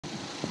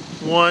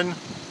1.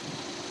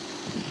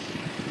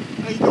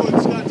 How you doing?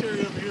 Scott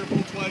Terry over here at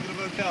Volkswagen of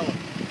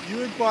Ocala.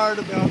 You inquired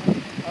about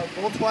our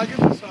Volkswagen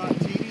Passat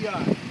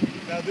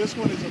TDI. Now this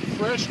one is a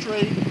fresh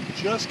trade,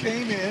 just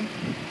came in.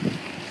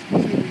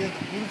 See, we got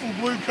the beautiful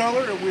blue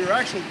color, and we're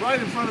actually right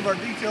in front of our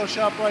detail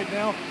shop right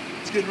now.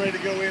 It's getting ready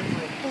to go in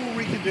for a full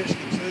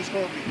reconditioning, so this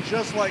car will be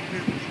just like new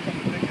when you come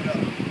to pick it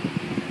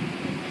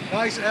up.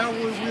 Nice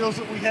alloy wheels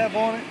that we have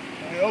on it.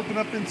 When we open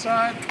up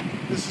inside,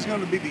 this is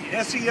going to be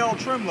the SEL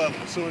trim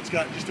level, so it's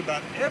got just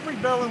about every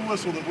bell and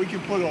whistle that we can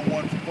put on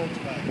one from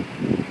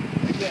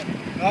Volkswagen. Again,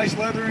 nice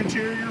leather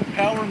interior,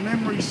 power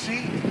memory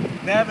seat,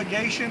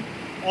 navigation.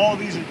 All of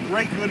these are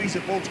great goodies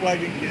that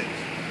Volkswagen gives.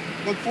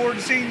 Look forward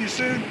to seeing you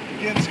soon.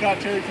 Again,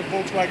 Scott Terry from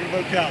Volkswagen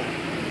of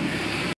Ocala.